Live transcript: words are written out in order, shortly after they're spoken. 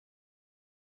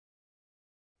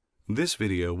This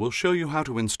video will show you how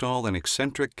to install an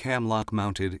eccentric cam lock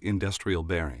mounted industrial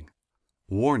bearing.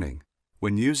 Warning: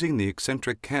 when using the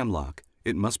eccentric cam lock,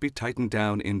 it must be tightened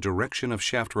down in direction of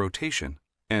shaft rotation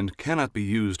and cannot be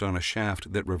used on a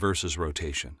shaft that reverses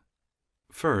rotation.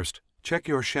 First, check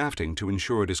your shafting to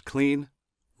ensure it is clean,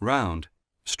 round,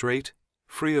 straight,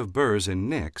 free of burrs and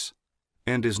nicks,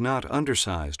 and is not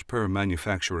undersized per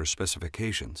manufacturer's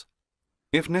specifications.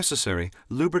 If necessary,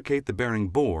 lubricate the bearing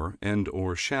bore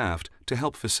and/or shaft to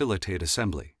help facilitate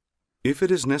assembly. If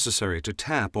it is necessary to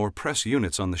tap or press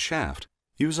units on the shaft,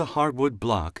 use a hardwood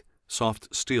block,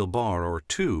 soft steel bar, or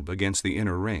tube against the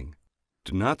inner ring.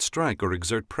 Do not strike or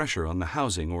exert pressure on the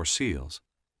housing or seals.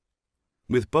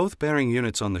 With both bearing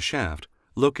units on the shaft,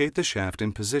 locate the shaft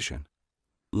in position.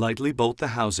 Lightly bolt the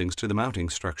housings to the mounting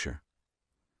structure.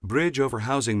 Bridge over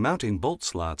housing mounting bolt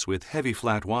slots with heavy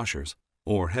flat washers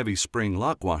or heavy spring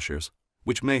lock washers,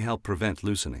 which may help prevent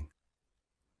loosening.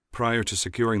 Prior to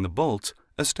securing the bolts,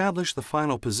 establish the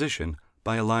final position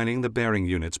by aligning the bearing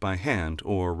units by hand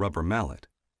or rubber mallet.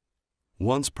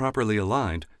 Once properly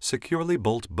aligned, securely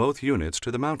bolt both units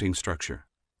to the mounting structure.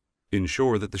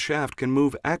 Ensure that the shaft can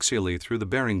move axially through the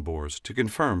bearing bores to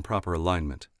confirm proper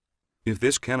alignment. If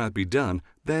this cannot be done,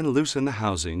 then loosen the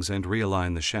housings and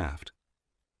realign the shaft.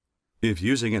 If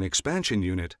using an expansion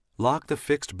unit, lock the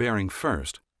fixed bearing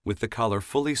first, with the collar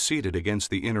fully seated against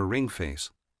the inner ring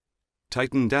face.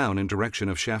 Tighten down in direction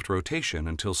of shaft rotation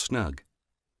until snug.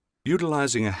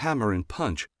 Utilizing a hammer and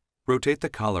punch, rotate the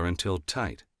collar until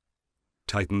tight.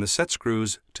 Tighten the set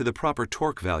screws to the proper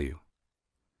torque value.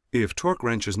 If torque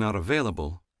wrench is not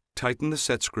available, tighten the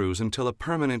set screws until a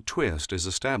permanent twist is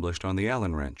established on the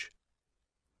Allen wrench.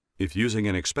 If using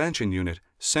an expansion unit,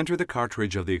 center the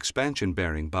cartridge of the expansion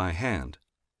bearing by hand.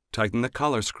 Tighten the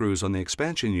collar screws on the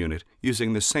expansion unit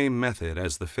using the same method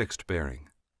as the fixed bearing.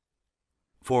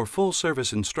 For full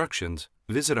service instructions,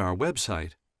 visit our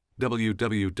website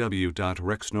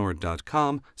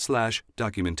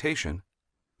www.rexnord.com/documentation,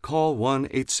 call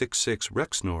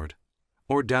 1-866-REXNORD,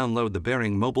 or download the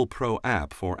Bearing Mobile Pro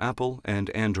app for Apple and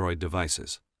Android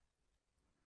devices.